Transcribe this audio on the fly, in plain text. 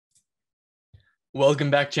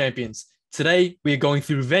Welcome back, champions. Today, we are going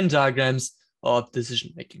through Venn diagrams of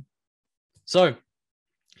decision making. So,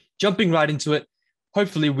 jumping right into it,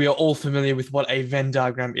 hopefully we are all familiar with what a Venn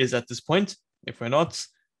diagram is at this point. If we're not,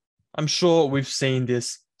 I'm sure we've seen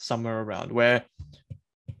this somewhere around where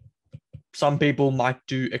some people might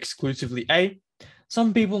do exclusively A,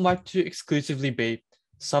 some people might do exclusively B,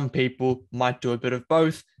 some people might do a bit of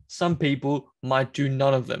both, some people might do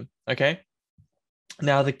none of them, okay?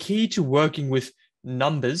 Now, the key to working with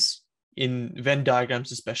numbers in Venn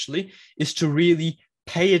diagrams especially is to really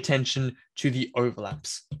pay attention to the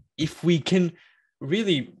overlaps. If we can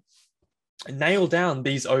really nail down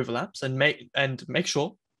these overlaps and make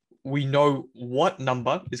sure we know what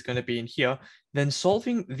number is going to be in here, then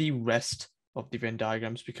solving the rest of the Venn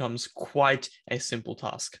diagrams becomes quite a simple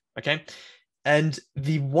task, okay? And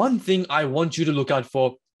the one thing I want you to look out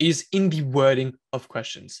for is in the wording of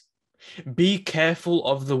questions. Be careful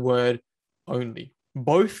of the word only.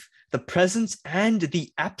 Both the presence and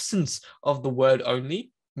the absence of the word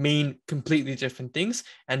only mean completely different things,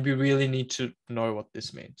 and we really need to know what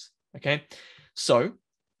this means, okay? So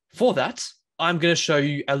for that, I'm going to show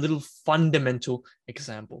you a little fundamental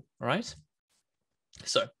example, all right?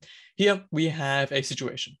 So here we have a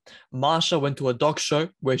situation. Marsha went to a dog show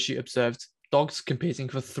where she observed dogs competing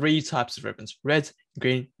for 3 types of ribbons: red,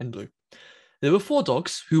 green, and blue. There were 4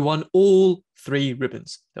 dogs who won all 3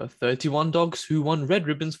 ribbons. There were 31 dogs who won red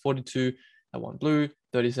ribbons, 42 that won blue,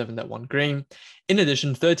 37 that won green. In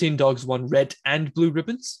addition, 13 dogs won red and blue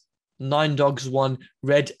ribbons. 9 dogs won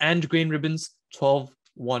red and green ribbons. 12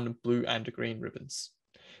 won blue and green ribbons.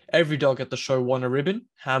 Every dog at the show won a ribbon.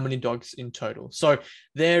 How many dogs in total? So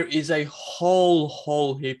there is a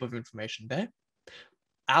whole heap of information there.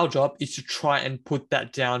 Our job is to try and put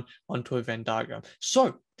that down onto a Venn diagram.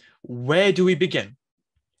 So where do we begin?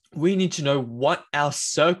 We need to know what our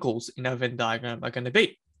circles in our Venn diagram are going to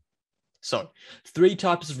be. So 3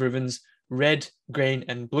 types of ribbons: red, green,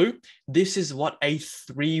 and blue. This is what a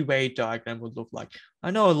 3-way diagram would look like.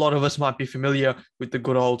 I know a lot of us might be familiar with the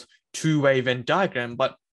good old 2-way Venn diagram,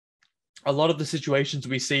 but a lot of the situations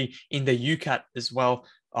we see in the UCAT as well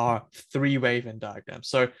are 3-way Venn diagrams.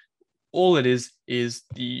 So all it is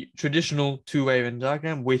the traditional 2-way Venn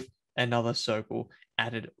diagram with another circle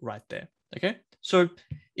added right there, okay? So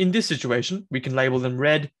in this situation, we can label them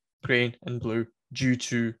red, green, and blue due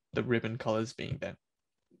to the ribbon colors being there.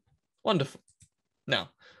 Wonderful. Now,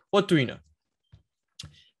 what do we know?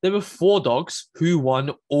 There were 4 dogs who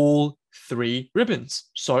won all 3 ribbons.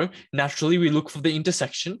 So naturally, we look for the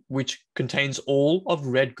intersection, which contains all of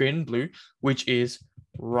red, green, and blue, which is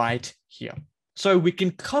right here. So we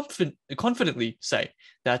can confidently say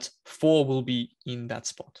that 4 will be in that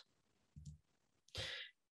spot.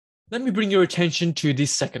 Let me bring your attention to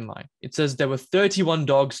this second line. It says there were 31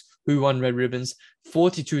 dogs who won red ribbons,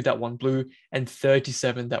 42 that won blue, and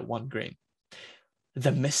 37 that won green.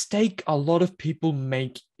 The mistake a lot of people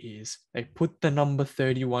make is they put the number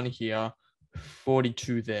 31 here,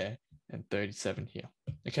 42 there, and 37 here,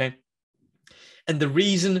 okay? And the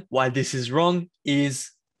reason why this is wrong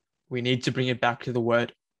is we need to bring it back to the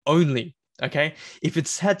word only, okay? If it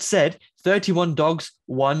had said 31 dogs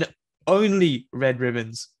won only red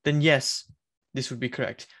ribbons, then yes, this would be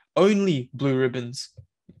correct. Only blue ribbons,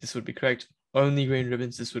 this would be correct. Only green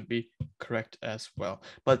ribbons, this would be correct as well.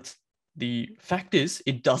 But the fact is,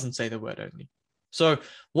 it doesn't say the word only. So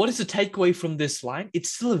what is the takeaway from this line?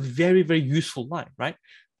 It's still a very useful line, right?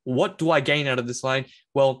 What do I gain out of this line?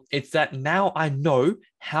 Well, it's that now I know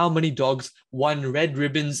how many dogs won red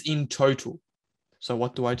ribbons in total. So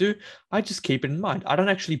what do? I just keep it in mind. I don't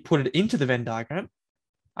actually put it into the Venn diagram.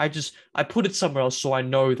 I put it somewhere else so I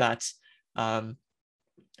know that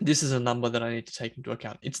this is a number that I need to take into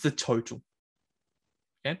account. It's the total,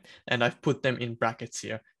 okay? And I've put them in brackets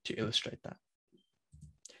here to illustrate that.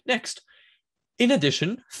 Next, in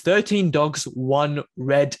addition, 13 dogs won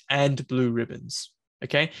red and blue ribbons,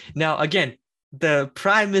 okay? Now, again, the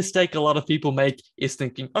prime mistake a lot of people make is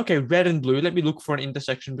thinking, okay, red and blue, let me look for an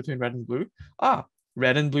intersection between red and blue. Ah,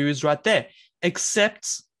 red and blue is right there,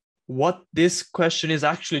 except what this question is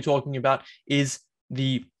actually talking about is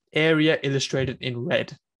the area illustrated in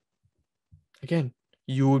red. Again,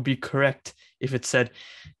 you would be correct if it said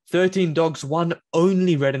 13 dogs won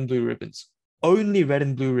only red and blue ribbons. Only red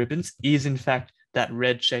and blue ribbons is in fact that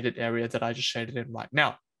red shaded area that I just shaded in right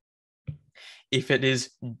now. If it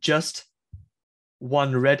is just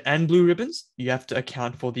 1 red and blue ribbons, you have to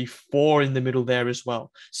account for the 4 in the middle there as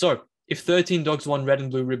well. So if 13 dogs won red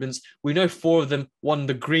and blue ribbons, we know 4 of them won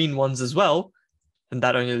the green ones as well, and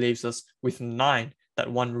that only leaves us with 9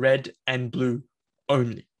 that won red and blue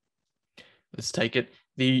only. Let's take it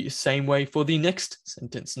the same way for the next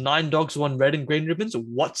sentence. 9 dogs, 1 red and green ribbons.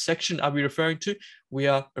 What section are we referring to? We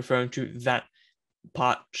are referring to that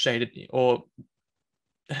part shaded or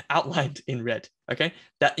outlined in red, okay?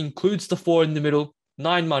 That includes the 4 in the middle.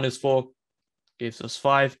 9 minus 4 gives us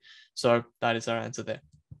 5. So that is our answer there.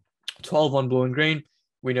 12 on blue and green.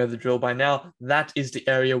 We know the drill by now. That is the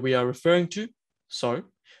area we are referring to. So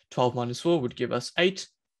 12 minus 4 would give us 8.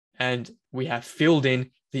 And we have filled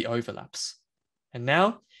in the overlaps. And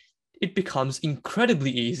now it becomes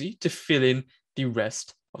incredibly easy to fill in the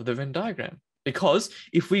rest of the Venn diagram. Because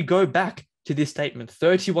if we go back to this statement,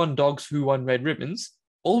 31 dogs who won red ribbons,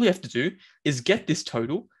 all we have to do is get this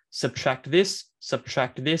total, subtract this,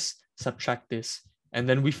 subtract this, subtract this, and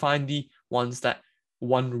then we find the ones that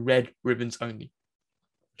won red ribbons only.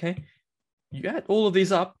 Okay, you add all of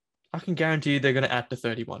these up, I can guarantee you they're going to add to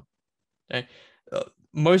 31. Okay,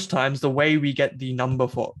 most times the way we get the number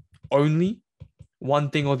for only one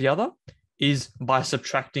thing or the other is by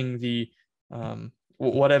subtracting the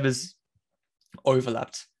whatever's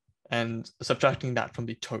overlapped and subtracting that from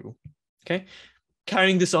the total. Okay,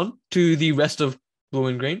 carrying this on to the rest of blue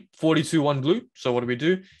and green. 42 1 blue. So what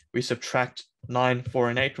do? We subtract 9, 4,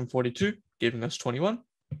 and 8 from 42, giving us 21.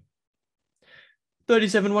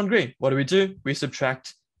 37 1 green. What do? We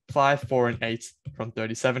subtract 5, 4, and 8 from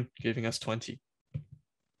 37, giving us 20.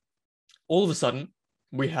 All of a sudden,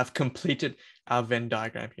 we have completed our Venn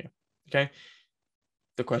diagram here. Okay.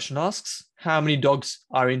 The question asks, how many dogs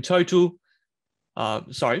are in total?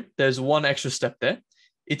 Sorry, there's one extra step there.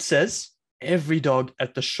 It says every dog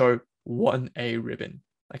at the show won a ribbon.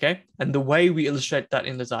 Okay. And the way we illustrate that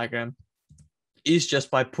in the diagram is just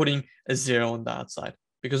by putting a 0 on the outside,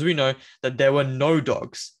 because we know that there were no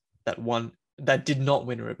dogs that did not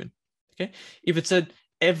win a ribbon. Okay. If it said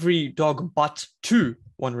every dog but 2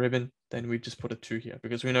 won a ribbon, then we just put a 2 here,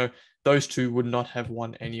 because we know those 2 would not have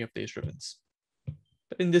won any of these ribbons.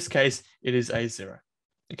 But in this case, it is a 0.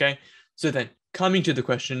 Okay. So then coming to the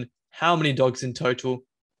question, how many dogs in total?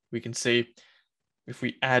 We can see if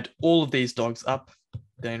we add all of these dogs up,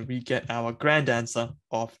 then we get our grand answer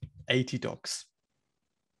of 80 dogs.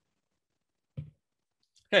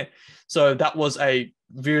 Okay, so that was a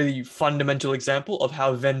really fundamental example of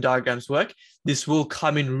how Venn diagrams work. This will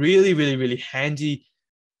come in really, really, really handy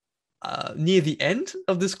near the end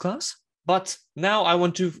of this class. But now I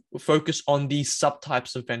want to focus on the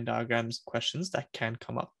subtypes of Venn diagrams questions that can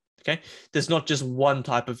come up. Okay, there's not just one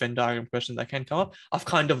type of Venn diagram question that can come up. I've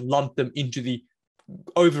kind of lumped them into the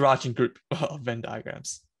overarching group of Venn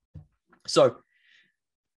diagrams. So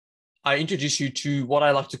I introduce you to what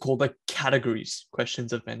I like to call the categories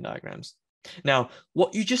questions of Venn diagrams. Now,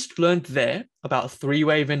 what you just learned there about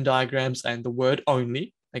three-way Venn diagrams and the word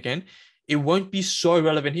only, again, it won't be so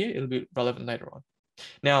relevant here. It'll be relevant later on.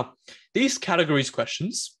 Now, these categories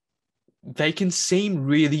questions, they can seem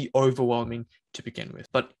really overwhelming to begin with.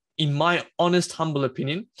 But in my honest, humble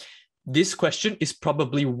opinion, this question is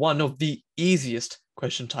probably one of the easiest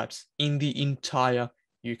question types in the entire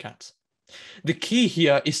UCAT. The key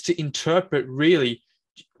here is to interpret, really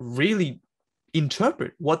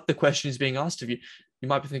interpret what the question is being asked of you. You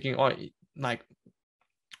might be thinking, oh, like,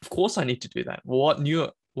 of course I need to do that. Well,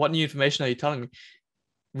 what new information are you telling me?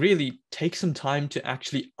 Really take some time to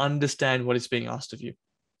actually understand what is being asked of you.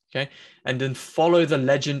 Okay. And then follow the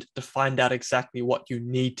legend to find out exactly what you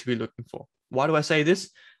need to be looking for. Why do I say this?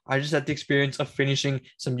 I just had the experience of finishing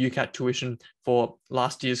some UCAT tuition for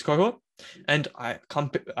last year's cohort. And I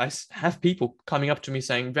have people coming up to me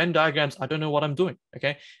saying, Venn diagrams, I don't know what I'm doing.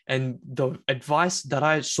 Okay. And the advice that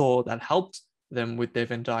I saw that helped them with their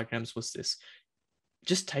Venn diagrams was this: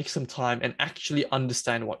 just take some time and actually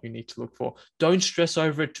understand what you need to look for. Don't stress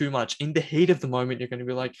over it too much. In the heat of the moment, you're going to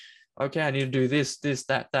be like, okay, I need to do this,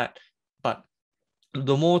 that. But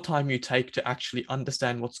the more time you take to actually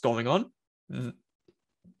understand what's going on,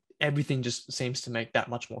 everything just seems to make that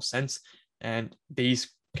much more sense. And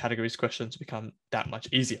these categories questions become that much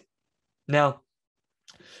easier. Now,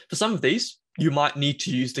 for some of these, you might need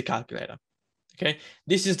to use the calculator. Okay,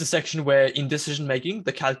 this is the section where in decision making,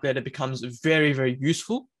 the calculator becomes very, very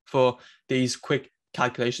useful for these quick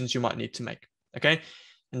calculations you might need to make. Okay,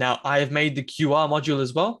 now I have made the QR module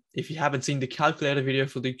as well. If you haven't seen the calculator video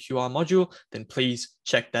for the QR module, then please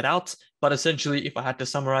check that out. But essentially, if I had to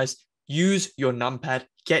summarize, use your numpad,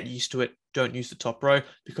 get used to it. Don't use the top row,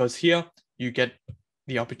 because here you get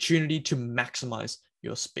the opportunity to maximize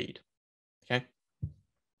your speed. Okay.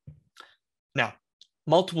 Now,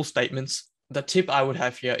 multiple statements. The tip I would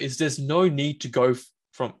have here is there's no need to go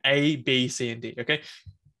from A, B, C, and D. Okay.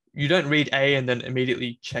 You don't read A and then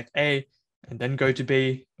immediately check A and then go to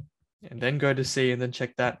B and then go to C and then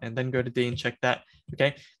check that and then go to D and check that.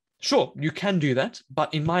 Okay, sure, you can do that,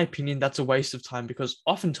 but in my opinion, that's a waste of time because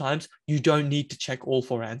oftentimes you don't need to check all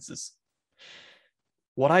 4 answers.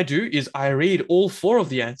 What I do is I read all 4 of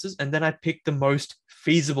the answers and then I pick the most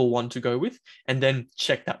feasible one to go with and then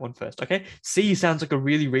check that one first. Okay, C sounds like a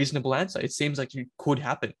really reasonable answer. It seems like it could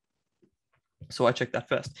happen. So I check that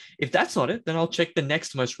first. If that's not it, then I'll check the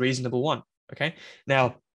next most reasonable one. Okay,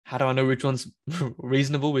 now how do I know which one's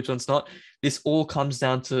reasonable, which one's not? This all comes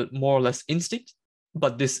down to more or less instinct,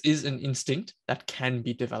 but this is an instinct that can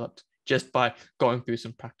be developed just by going through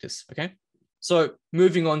some practice. Okay, so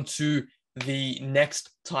moving on to the next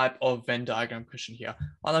type of Venn diagram question here.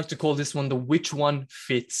 I like to call this one the which one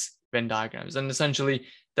fits Venn diagrams. And essentially,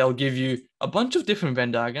 they'll give you a bunch of different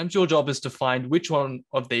Venn diagrams. Your job is to find which one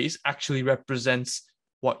of these actually represents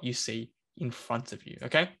what you see in front of you,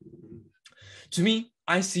 okay? To me,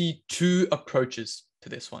 I see 2 approaches to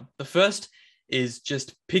this one. The first is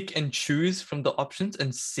just pick and choose from the options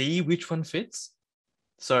and see which one fits.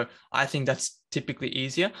 So I think that's typically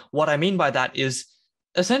easier. What I mean by that is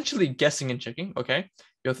essentially guessing and checking, okay?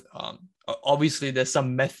 Obviously, there's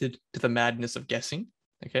some method to the madness of guessing,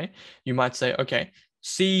 okay? You might say, okay,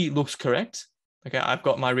 C looks correct. Okay, I've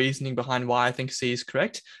got my reasoning behind why I think C is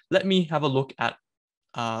correct. Let me have a look at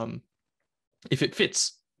if it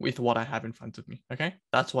fits with what I have in front of me, okay?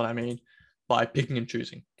 That's what I mean by picking and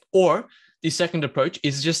choosing. Or the second approach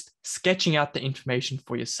is just sketching out the information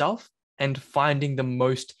for yourself and finding the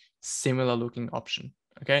most similar looking option.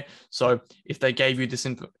 Okay, so if they gave you this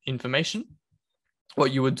information,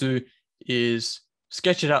 what you would do is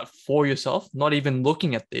sketch it out for yourself, not even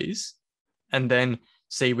looking at these, and then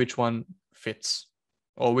see which one fits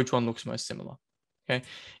or which one looks most similar. Okay,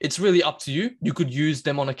 it's really up to you. You could use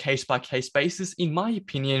them on a case-by-case basis. In my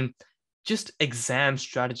opinion, just exam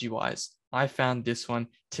strategy-wise, I found this one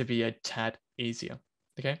to be a tad easier.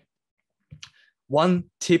 Okay, one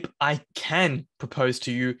tip I can propose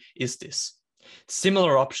to you is this.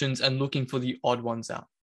 Similar options and looking for the odd ones out.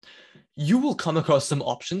 You will come across some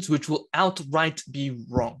options which will outright be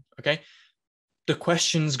wrong, okay? The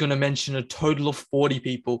question is going to mention a total of 40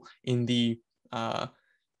 people in the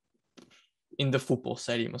football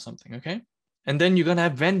stadium or something, okay? And then you're going to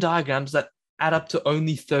have Venn diagrams that add up to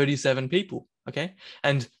only 37 people, okay?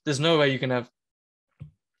 And there's no way you can have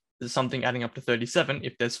something adding up to 37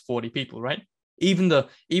 if there's 40 people, right? Even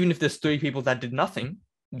if there's 3 people that did nothing,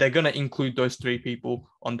 they're going to include those 3 people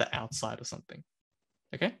on the outside or something,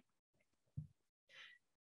 okay?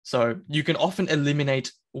 So you can often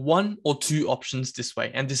eliminate 1 or 2 options this way.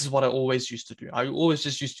 And this is what I always used to do. I always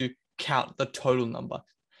just used to count the total number.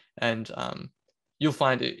 And you'll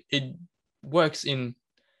find it works in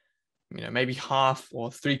maybe half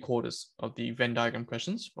or 3/4 of the Venn diagram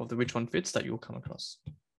questions of the which one fits that you'll come across.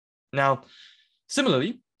 Now,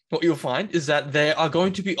 similarly, what you'll find is that there are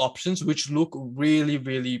going to be options which look really,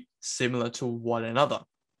 really similar to one another,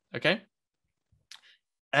 okay?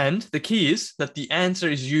 And the key is that the answer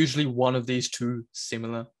is usually one of these 2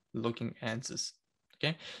 similar looking answers,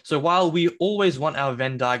 okay? So while we always want our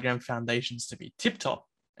Venn diagram foundations to be tip-top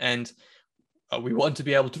and we want to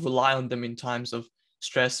be able to rely on them in times of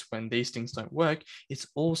stress when these things don't work, it's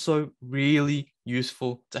also really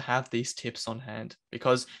useful to have these tips on hand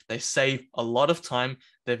because they save a lot of time.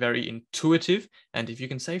 They're very intuitive. And if you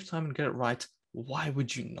can save time and get it right, why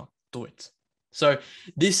would you not do it? So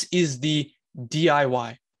this is the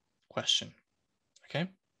DIY question, okay?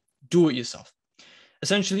 Do it yourself.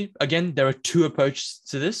 Essentially, again, there are 2 approaches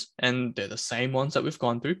to this and they're the same ones that we've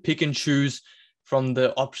gone through. Pick and choose from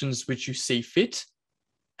the options which you see fit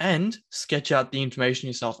and sketch out the information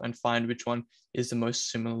yourself and find which one is the most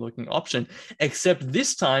similar looking option. Except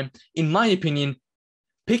this time, in my opinion,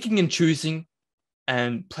 picking and choosing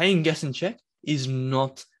and playing guess and check is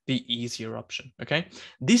not the easier option, okay?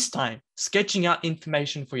 This time, sketching out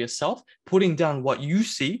information for yourself, putting down what you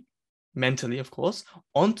see, mentally, of course,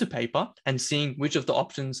 onto paper and seeing which of the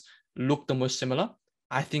options look the most similar,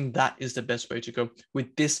 I think that is the best way to go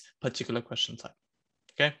with this particular question type,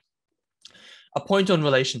 okay? A point on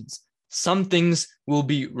relations. Some things will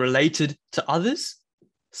be related to others.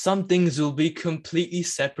 Some things will be completely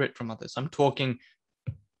separate from others. I'm talking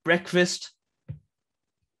breakfast,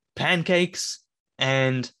 pancakes,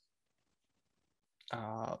 and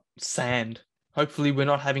sand. Hopefully we're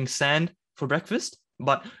not having sand for breakfast,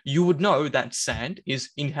 but you would know that sand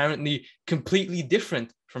is inherently completely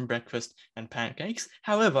different from breakfast and pancakes.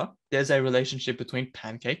 However, there's a relationship between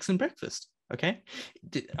pancakes and breakfast, okay?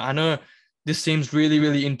 I know this seems really,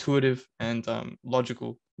 really intuitive and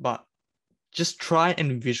logical, but just try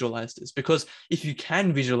and visualize this because if you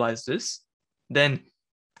can visualize this, then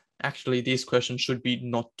actually these questions should be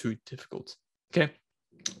not too difficult, okay?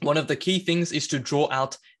 One of the key things is to draw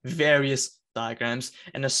out various diagrams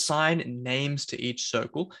and assign names to each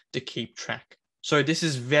circle to keep track. So this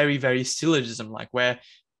is very, very syllogism-like, where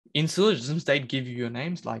in syllogisms, they'd give you your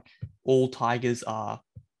names, like all tigers are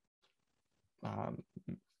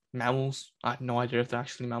mammals. I have no idea if they're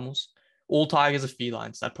actually mammals. All tigers are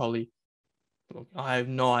felines. I have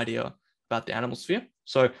no idea about the animal sphere.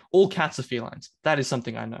 So all cats are felines. That is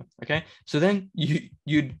something I know, okay? So then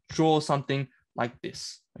you draw something like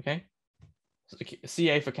this, okay? So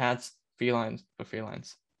CA for cats, felines for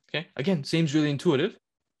felines, okay? Again, seems really intuitive,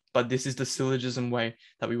 but this is the syllogism way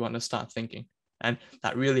that we want to start thinking. And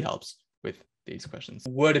that really helps with these questions.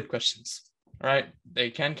 Worded questions, all right? They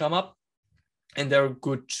can come up and they're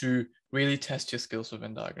good to really test your skills for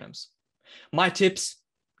Venn diagrams. My tips,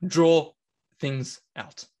 draw things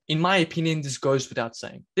out. In my opinion, this goes without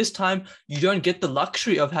saying. This time, you don't get the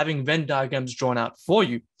luxury of having Venn diagrams drawn out for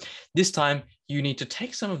you. This time, you need to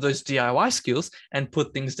take some of those DIY skills and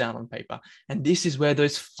put things down on paper. And this is where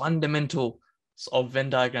those fundamentals of Venn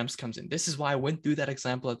diagrams comes in. This is why I went through that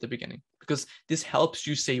example at the beginning, because this helps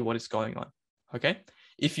you see what is going on, okay?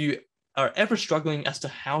 If you are ever struggling as to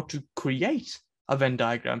how to create a Venn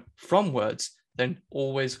diagram from words, then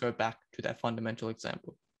always go back to that fundamental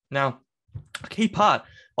example. Now, a key part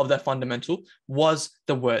of that fundamental was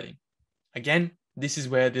the wording. Again, this is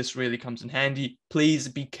where this really comes in handy. Please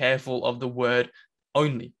be careful of the word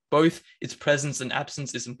only. Both its presence and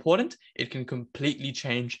absence is important. It can completely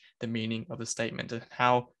change the meaning of a statement and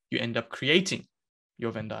how you end up creating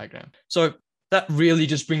your Venn diagram. So that really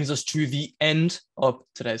just brings us to the end of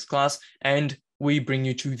today's class, and we bring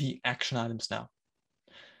you to the action items now.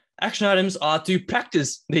 Action items are to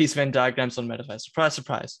practice these Venn diagrams on Metaphor. Surprise,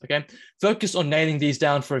 surprise, okay? Focus on nailing these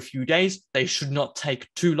down for a few days. They should not take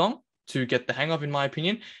too long to get the hang of, in my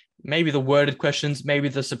opinion. Maybe the worded questions, maybe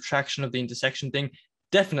the subtraction of the intersection thing,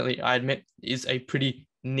 definitely, I admit, is a pretty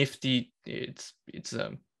nifty, it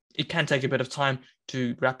can take a bit of time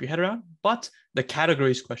to wrap your head around, but the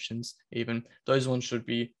categories questions, even, those ones should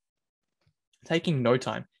be taking no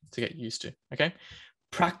time to get used to, okay?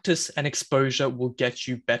 Practice and exposure will get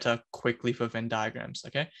you better quickly for Venn diagrams,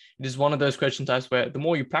 okay? It is one of those question types where the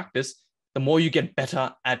more you practice, the more you get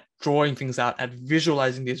better at drawing things out, at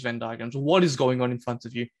visualizing these Venn diagrams. What is going on in front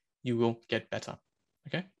of you, you will get better,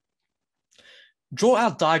 okay? Draw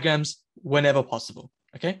out diagrams whenever possible,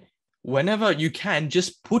 okay? Whenever you can,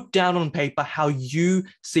 just put down on paper how you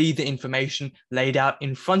see the information laid out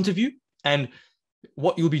in front of you. And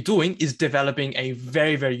what you'll be doing is developing a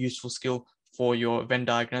very, very useful skill for your Venn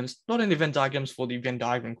diagrams, not only Venn diagrams for the Venn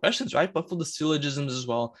diagram questions, right? But for the syllogisms as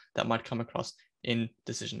well that might come across in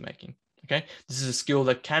decision-making, okay? This is a skill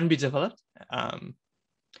that can be developed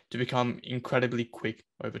to become incredibly quick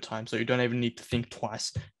over time. So you don't even need to think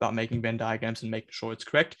twice about making Venn diagrams and making sure it's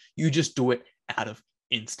correct. You just do it out of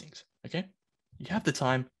instinct, okay? You have the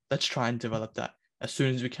time. Let's try and develop that as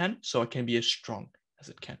soon as we can so it can be as strong as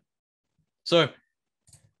it can. So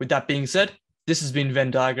with that being said, this has been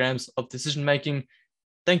Venn diagrams of decision making.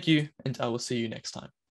 Thank you, and I will see you next time.